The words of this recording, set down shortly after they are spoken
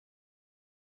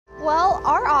Well,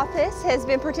 our office has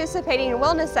been participating in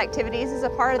wellness activities as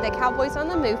a part of the Cowboys on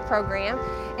the Move program,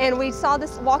 and we saw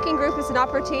this walking group as an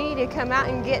opportunity to come out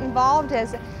and get involved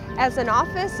as an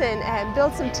office and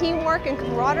build some teamwork and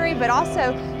camaraderie, but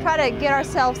also try to get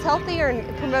ourselves healthier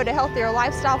and promote a healthier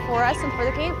lifestyle for us and for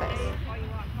the campus.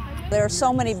 There are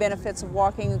so many benefits of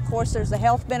walking. Of course, there's the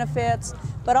health benefits,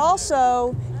 but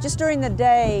also just during the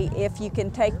day, if you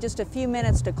can take just a few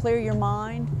minutes to clear your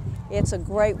mind, it's a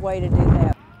great way to do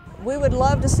that. We would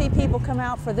love to see people come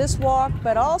out for this walk,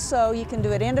 but also you can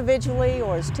do it individually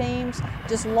or as teams.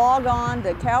 Just log on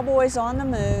to Cowboys on the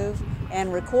Move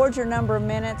and record your number of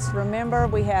minutes. Remember,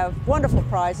 we have wonderful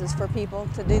prizes for people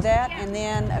to do that, and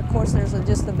then of course there's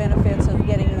just the benefits of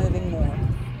getting moving more.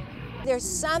 There's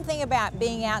something about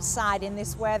being outside in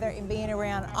this weather and being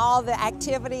around all the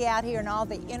activity out here and all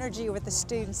the energy with the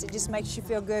students. It just makes you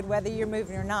feel good whether you're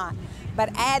moving or not. But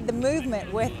add the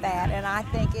movement with that, and I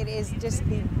think it is just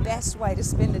the best way to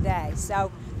spend a day.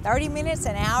 So 30 minutes,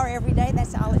 an hour every day,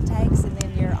 that's all it takes, and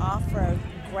then you're off for a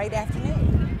great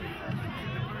afternoon.